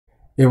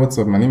Hey, what's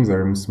up? My name is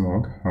Aremu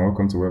Smog and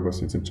welcome to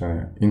Checkbox YouTube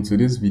channel. In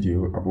today's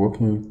video, I'm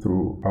walking you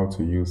through how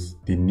to use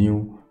the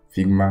new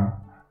Figma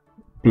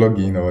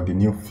plugin or the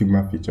new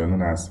Figma feature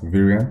known as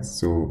Variants.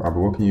 So I'll be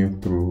walking you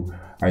through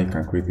how you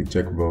can create a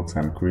checkbox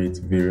and create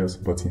various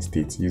button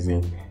states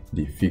using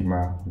the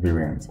Figma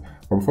Variants.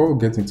 But before we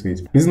get into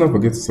it, please don't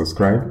forget to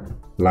subscribe,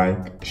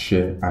 like,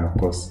 share, and of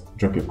course,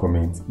 drop your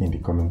comments in the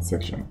comment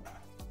section.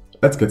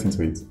 Let's get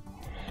into it.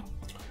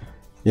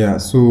 Yeah,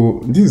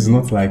 so this is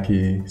not like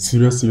a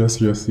serious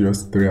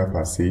tutorial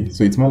per se.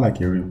 So it's more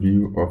like a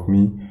review of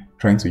me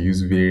trying to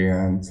use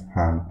variants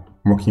and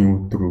walking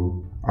you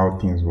through how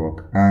things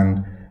work.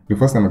 And the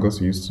first time I got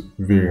to use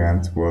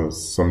variant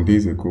was some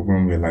days ago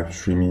when we were live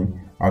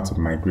streaming how to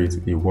migrate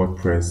a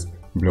WordPress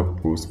blog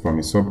post from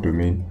a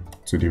subdomain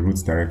to the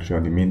root directory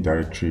or the main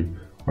directory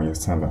on your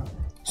server.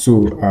 So,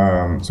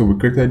 we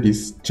created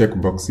these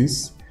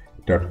checkboxes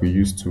that we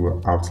use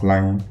to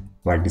outline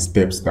like the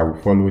steps that we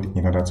followed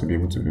in order to be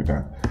able to do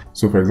that.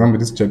 So for example,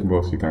 this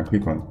checkbox, you can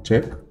click on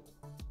check.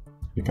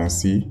 You can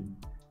see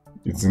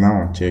it's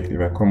now unchecked. If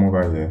I come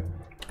over here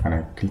and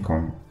I click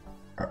on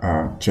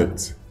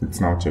checked, it's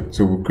now checked.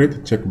 So we'll create a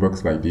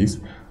checkbox like this,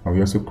 and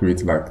we also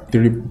create like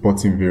 3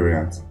 button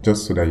variants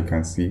just so that you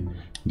can see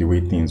the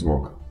way things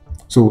work.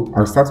 So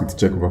I'll start with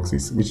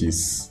checkboxes, which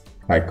is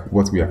like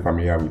what we are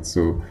familiar with.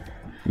 So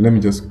let me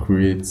just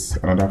create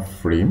another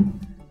frame.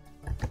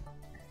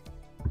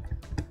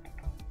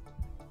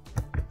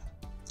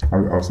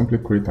 I'll simply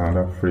create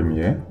another frame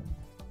here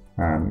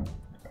and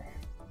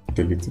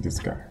delete this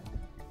guy.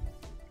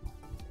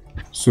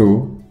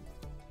 So,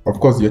 of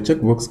course, your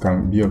checkbox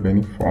can be of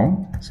any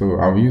form. So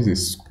I'll use a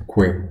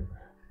square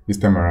this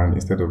time around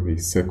instead of a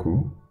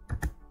circle.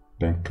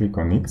 Then click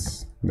on it.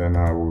 Then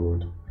I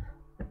would,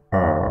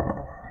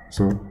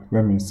 so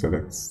let me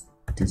select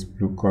this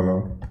blue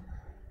color.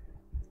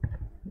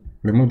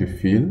 Remove the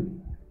fill.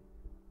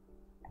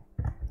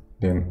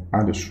 Then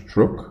add a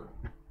stroke.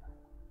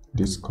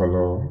 This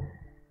color.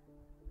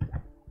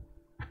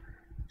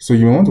 So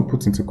you want to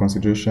put into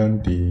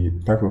consideration the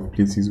type of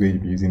places where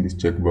you'll be using this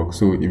checkbox.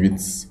 So if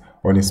it's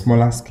on a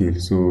smaller scale,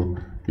 so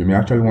you may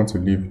actually want to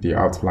leave the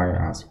outline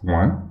as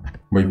 1,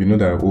 but if you know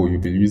that you'll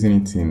be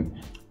using it in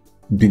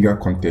bigger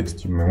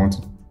context, you may want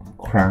to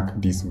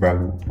crank this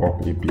value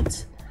up a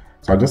bit.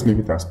 So I'll just leave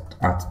it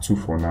at 2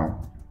 for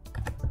now.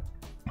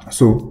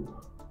 So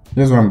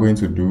here's what I'm going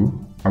to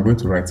do. I'm going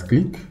to right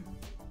click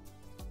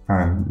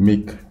and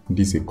make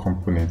this a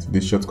component. The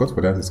shortcut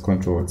for that is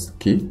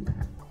Ctrl+K.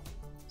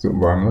 So,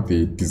 but I'm not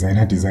a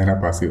designer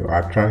per se.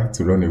 I try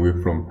to run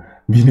away from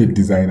being a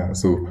designer.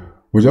 So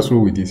we'll just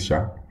roll with this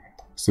sharp.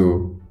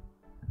 So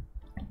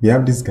we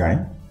have this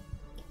guy.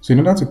 So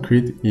in order to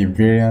create a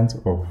variant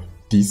of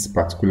this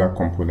particular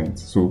component,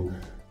 so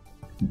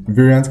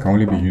variants can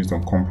only be used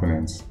on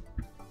components.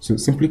 So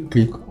simply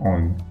click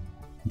on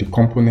the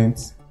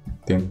component,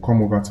 then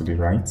come over to the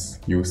right.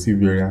 You'll see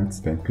variants,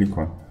 then click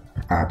on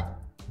add.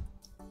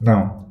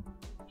 Now,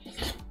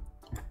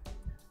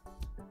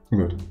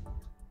 good.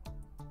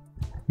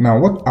 Now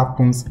what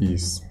happens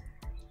is,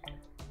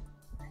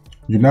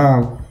 you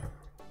now have,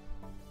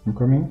 I'm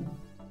coming?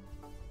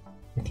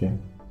 Okay,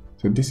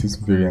 so this is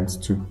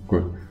variant 2,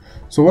 good.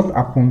 So what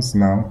happens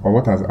now, or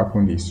what has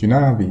happened is, you now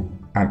have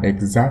an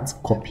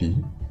exact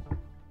copy.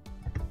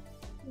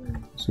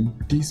 So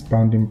this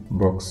bounding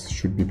box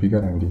should be bigger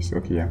than this,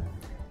 okay, yeah,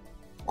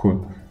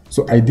 cool.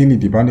 So ideally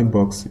the bounding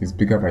box is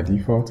bigger by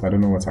default. I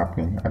don't know what's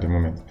happening at the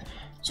moment.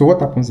 So what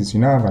happens is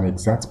you now have an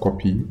exact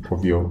copy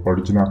of your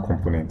original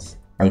components.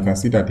 And you can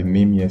see that the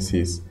name here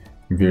says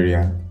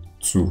variant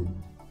 2.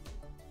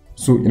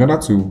 So in order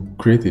to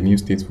create a new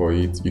state for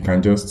it, you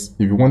can just,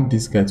 if you want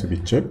this guy to be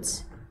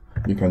checked,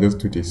 you can just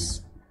do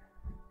this.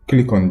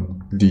 Click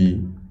on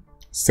the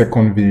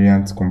second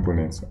variant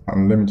component.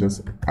 And let me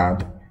just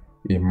add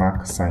a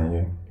mark sign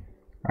here.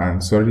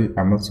 And sorry,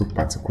 I'm not so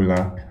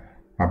particular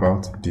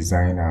about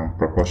design and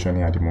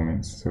proportioning at the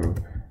moment, so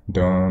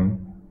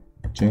don't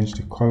change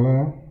the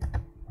color,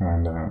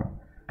 and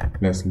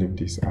let's leave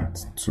this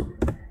at 2.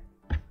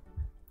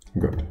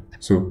 Good.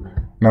 So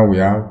now we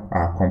have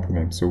our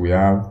component. So we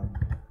have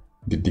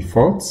the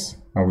defaults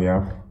and we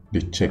have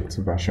the checked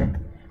version.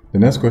 The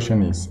next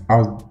question is,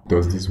 how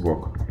does this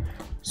work?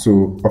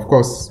 So of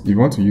course, if you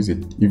want to use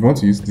it, if you want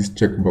to use this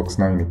checkbox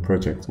now in a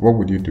project, what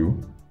would you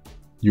do?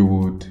 You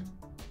would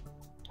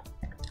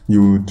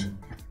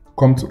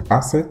come to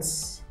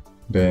assets,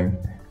 then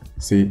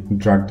say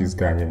drag this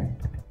guy here.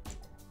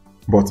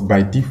 But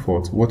by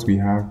default, what we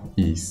have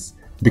is,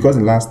 because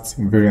the last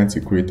variant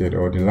you created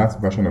or the last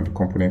version of the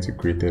component you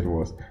created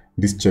was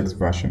this checked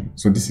version,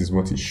 so this is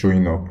what is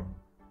showing up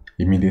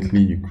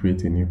immediately you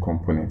create a new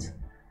component.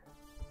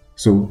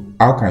 So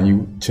how can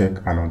you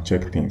check and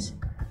uncheck things?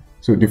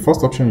 So the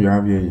first option you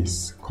have here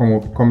is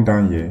come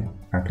down here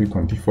and click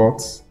on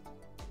defaults.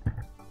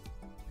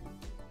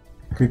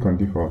 Click on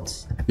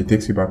defaults. It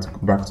takes you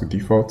back to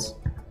defaults,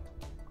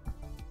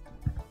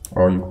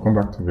 or you come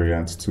back to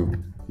variant 2.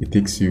 It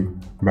takes you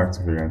back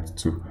to variant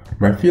 2.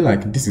 But I feel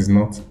like this is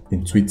not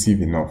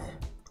intuitive enough.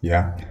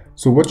 Yeah.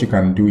 So what you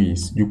can do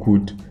is you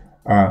could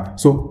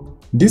So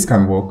this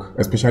can work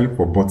especially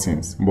for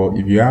buttons, but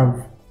if you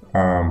have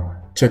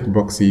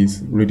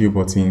checkboxes, radio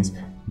buttons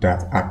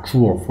that are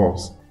true or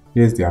false,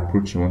 here's the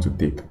approach you want to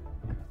take.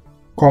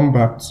 Come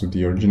back to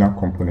the original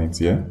component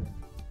here,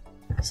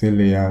 say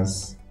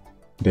layers,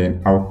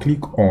 then I'll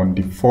click on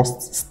the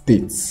first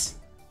states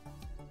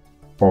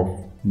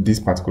of this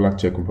particular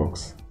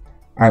checkbox,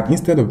 and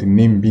instead of the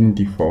name being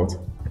default,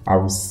 I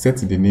will set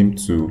the name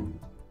to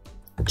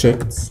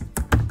checked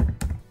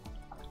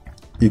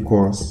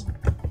equals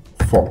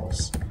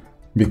false,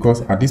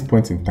 because at this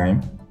point in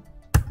time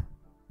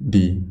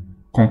the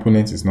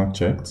component is not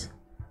checked.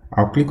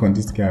 I'll click on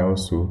this guy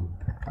also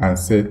and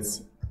set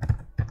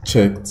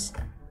checked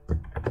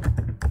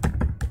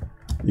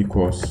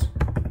equals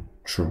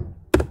true.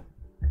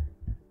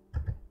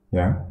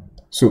 Yeah,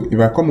 so if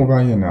I come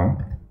over here now,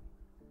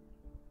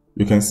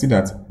 you can see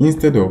that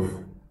instead of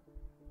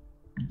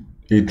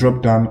a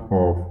drop down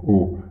of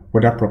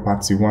whether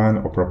property 1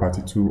 or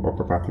property 2 or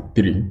property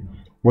 3,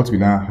 what we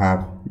now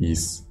have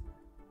is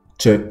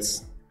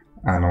checked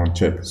and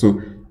unchecked.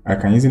 So I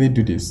can easily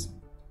do this,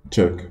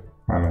 check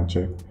and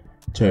uncheck,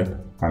 check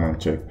and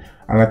uncheck.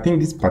 And I think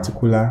this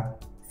particular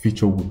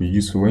feature will be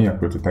useful when you're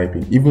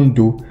prototyping, even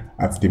though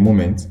at the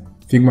moment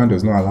Figma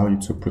does not allow you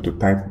to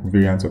prototype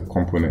variants of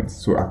components.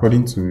 So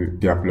according to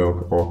their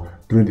blog or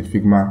during the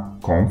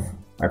Figma Conf,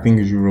 I think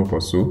it's Europe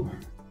or so,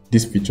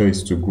 this feature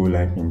is to go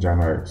live in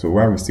January. So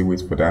while we still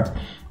wait for that,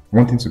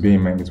 one thing to bear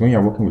in mind is when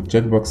you're working with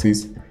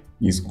checkboxes,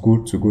 it's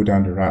good to go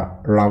down the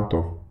route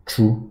of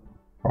true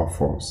or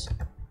false.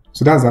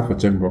 So that's that for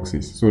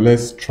checkboxes. So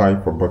let's try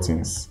for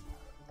buttons.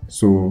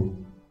 So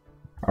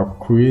I'll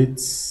create,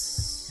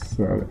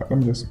 let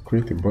me just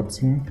create a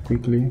button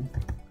quickly.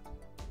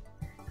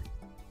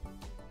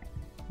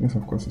 This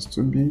of course is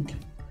too big.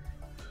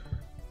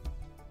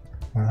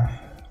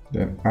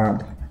 Then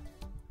add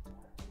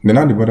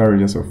the border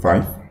radius of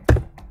 5.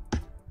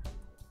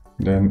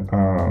 Then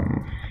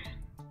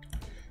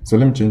so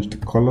let me change the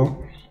color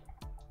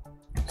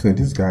to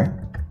this guy.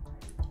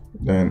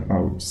 Then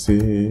I'll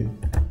say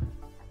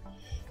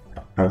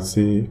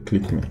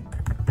click me.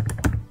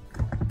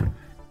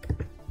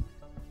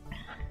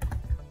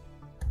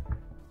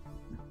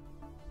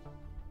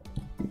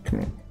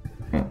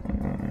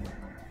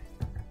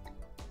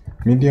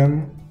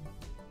 Medium,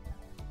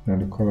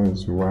 and the color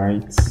is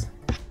white.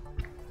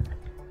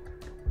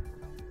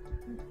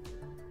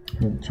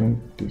 I'll change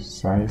the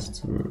size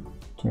to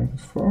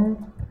 24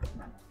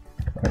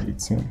 by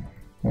 18.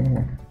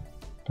 Anyway,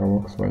 that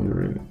works for you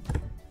really.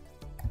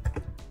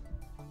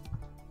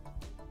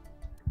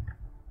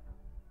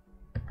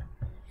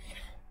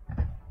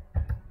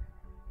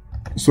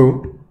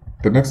 So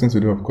the next thing to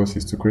do, of course,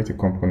 is to create a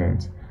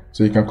component.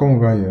 So you can come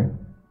over here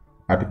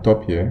at the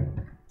top here,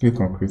 click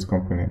on create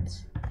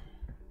component,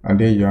 and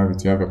there you have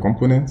it. You have a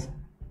component.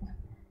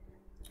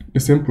 The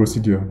same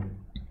procedure.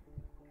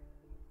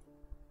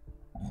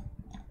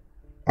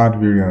 Add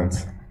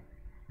variant.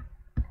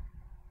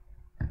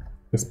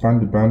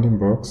 Expand the bounding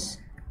box.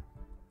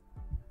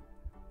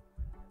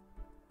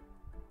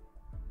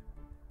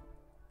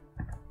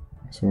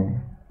 So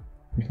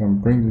you can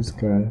bring this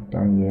guy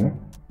down here.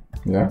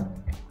 Yeah.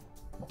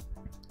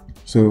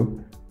 So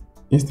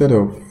instead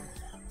of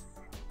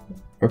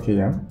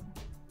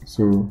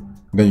so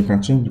then you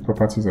can change the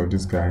properties of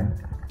this guy.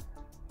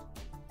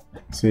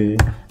 Say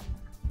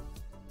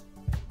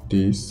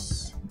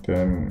this,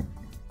 then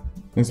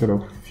instead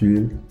of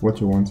fill, what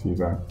you want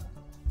is an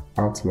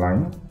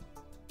outline,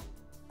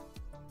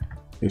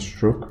 a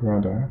stroke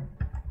rather.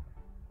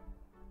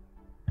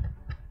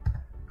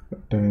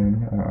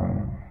 Then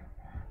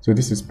so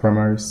this is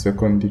primary,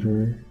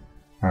 secondary,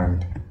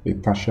 and a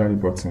tertiary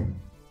button,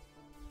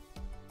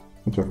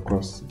 which of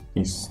course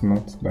is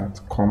not that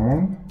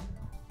common,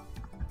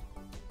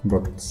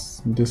 but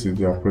this is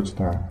the approach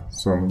that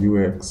some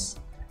UX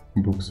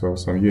books or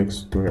some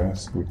UX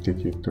tutorials will take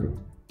you through.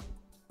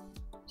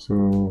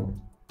 So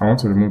I want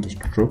to remove the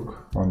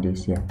stroke on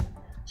this here.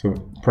 So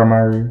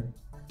primary,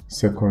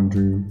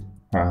 secondary,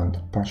 and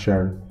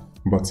tertiary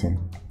button.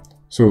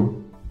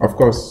 So of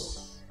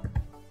course,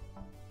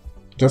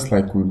 just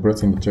like we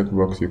brought in the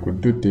checkbox, you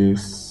could do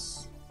this.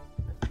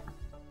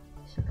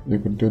 You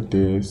could do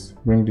this,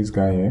 bring this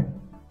guy here,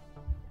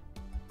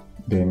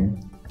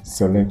 then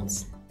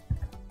select,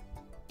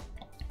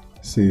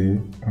 say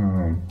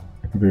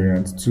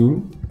variant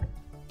 2,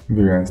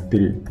 variant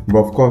 3. But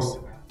of course,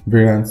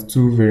 variant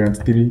 2, variant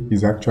 3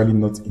 is actually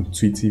not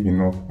intuitive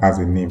enough as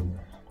a name.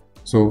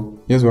 So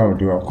here's what I'll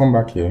do. I'll come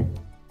back here.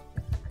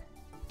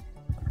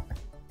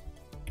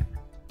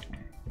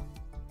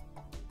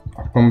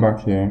 I'll come back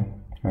here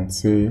and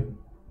say,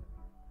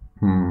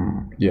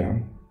 yeah.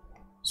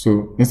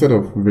 So instead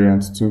of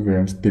variant 2,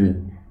 variant 3,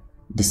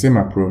 the same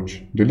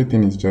approach. The only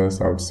thing is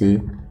just I would say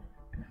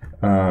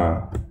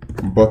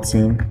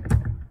button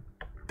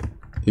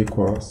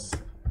equals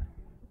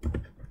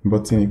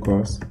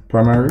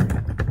primary,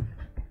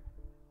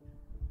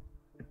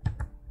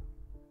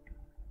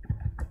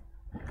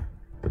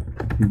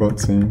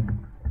 button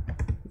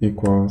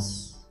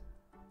equals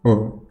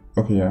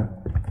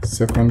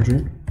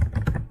secondary,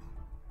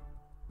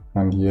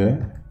 and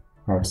here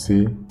I would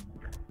say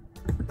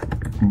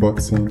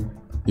button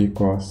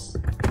equals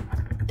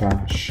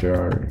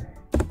tertiary.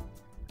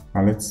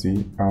 And let's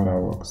see how that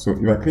works. So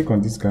if I click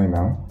on this guy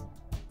now,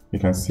 you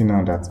can see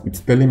now that it's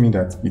telling me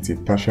that it's a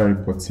tertiary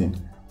button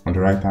on the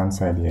right hand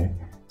side here.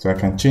 So I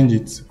can change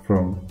it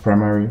from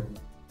primary,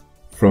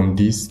 from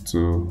this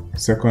to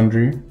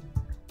secondary,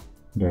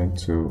 then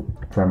to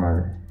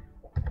primary.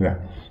 Yeah.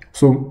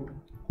 So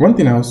one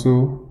thing I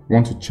also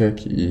want to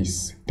check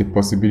is the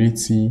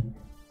possibility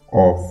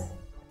of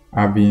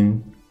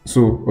having,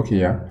 so if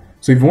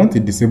you want a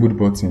disabled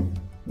button,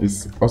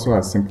 it's also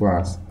as simple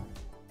as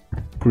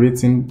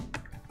creating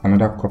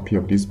another copy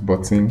of this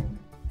button.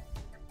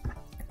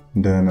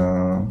 Then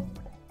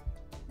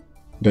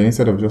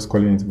instead of just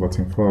calling it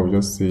button 4, I will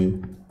just say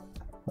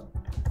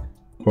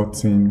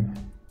button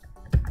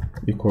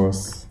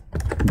equals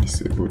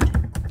disabled.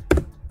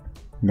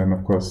 Then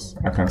of course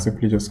I can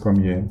simply just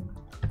come here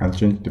and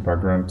change the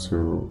background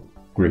to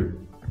gray.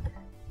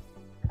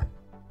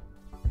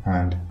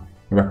 And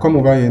if I come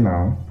over here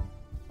now,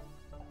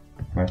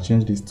 I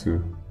change this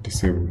to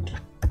disabled.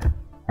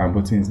 Our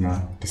button is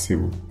now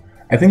disabled.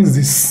 I think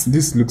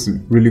this looks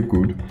really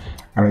good,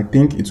 and I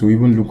think it will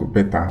even look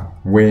better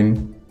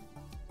when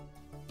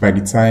by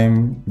the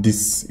time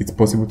it's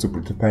possible to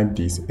prototype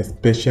this,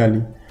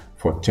 especially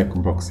for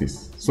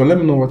checkboxes. So let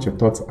me know what your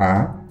thoughts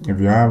are. If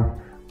you have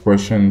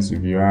questions,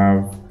 if there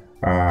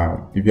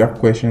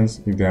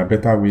are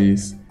better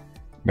ways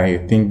that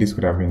you think this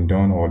could have been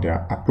done, or there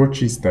are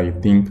approaches that you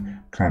think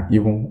can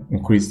even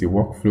increase the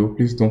workflow,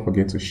 please don't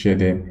forget to share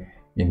them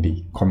in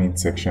the comment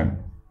section.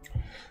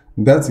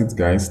 That's it,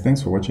 guys.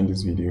 Thanks for watching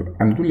this video,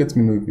 and do let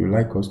me know if you'd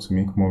like us to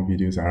make more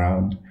videos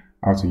around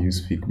how to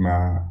use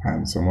Figma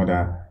and some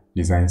other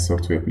design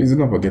software. Please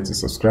don't forget to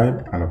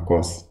subscribe, and of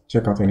course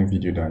check out any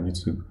video that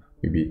YouTube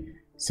will be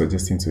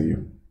suggesting to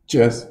you.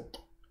 Cheers.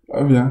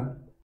 Love ya.